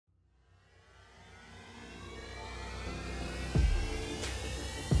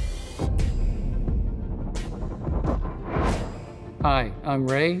Hi, I'm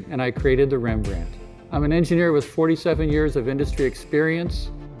Ray, and I created the Rembrandt. I'm an engineer with 47 years of industry experience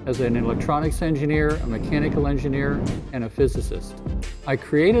as an electronics engineer, a mechanical engineer, and a physicist. I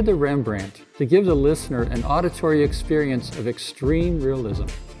created the Rembrandt to give the listener an auditory experience of extreme realism.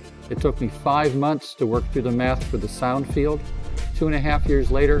 It took me 5 months to work through the math for the sound field. 2.5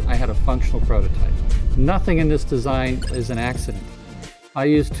 years later, I had a functional prototype. Nothing in this design is an accident. I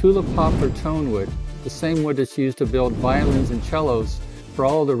used tulip poplar tone wood, the same wood that's used to build violins and cellos, for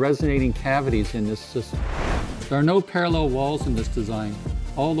all of the resonating cavities in this system. There are no parallel walls in this design.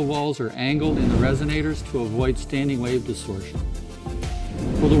 All the walls are angled in the resonators to avoid standing wave distortion.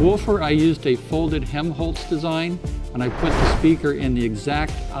 For the woofer, I used a folded Helmholtz design, and I put the speaker in the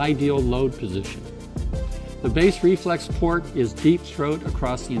exact ideal load position. The bass reflex port is deep throat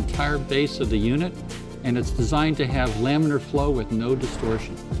across the entire base of the unit, and it's designed to have laminar flow with no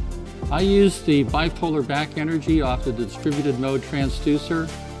distortion. I used the bipolar back energy off the distributed mode transducer,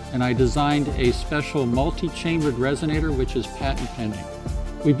 and I designed a special multi-chambered resonator, which is patent pending.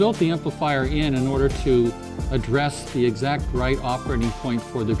 We built the amplifier in order to address the exact right operating point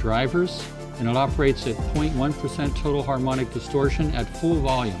for the drivers, and it operates at 0.1% total harmonic distortion at full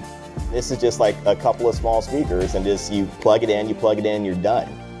volume. This is just like a couple of small speakers, and just you plug it in, you're done.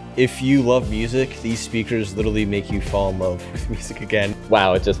 If you love music, these speakers literally make you fall in love with music again.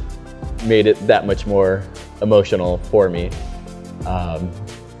 Wow, it just made it that much more emotional for me.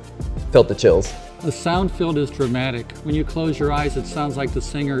 Felt the chills. The sound field is dramatic. When you close your eyes, it sounds like the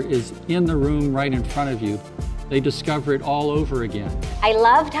singer is in the room right in front of you. They discover it all over again. I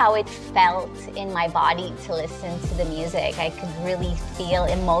loved how it felt in my body to listen to the music. I could really feel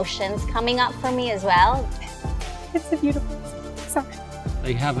emotions coming up for me as well. It's a beautiful song.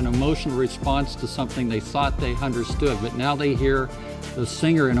 They have an emotional response to something they thought they understood, but now they hear the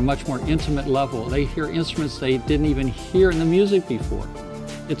singer in a much more intimate level. They hear instruments they didn't even hear in the music before.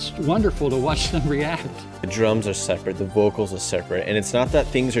 It's wonderful to watch them react. The drums are separate, the vocals are separate, and it's not that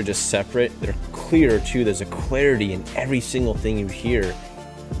things are just separate, they're clear too. There's a clarity in every single thing you hear.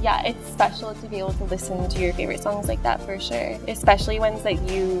 Yeah, it's special to be able to listen to your favorite songs like that for sure, especially ones that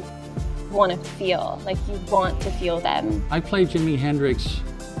you want to feel, like you want to feel them. I played Jimi Hendrix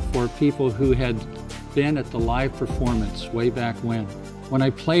for people who had been at the live performance way back when. When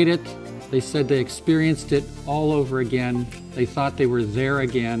I played it, they said they experienced it all over again. They thought they were there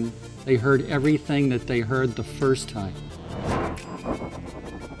again. They heard everything that they heard the first time.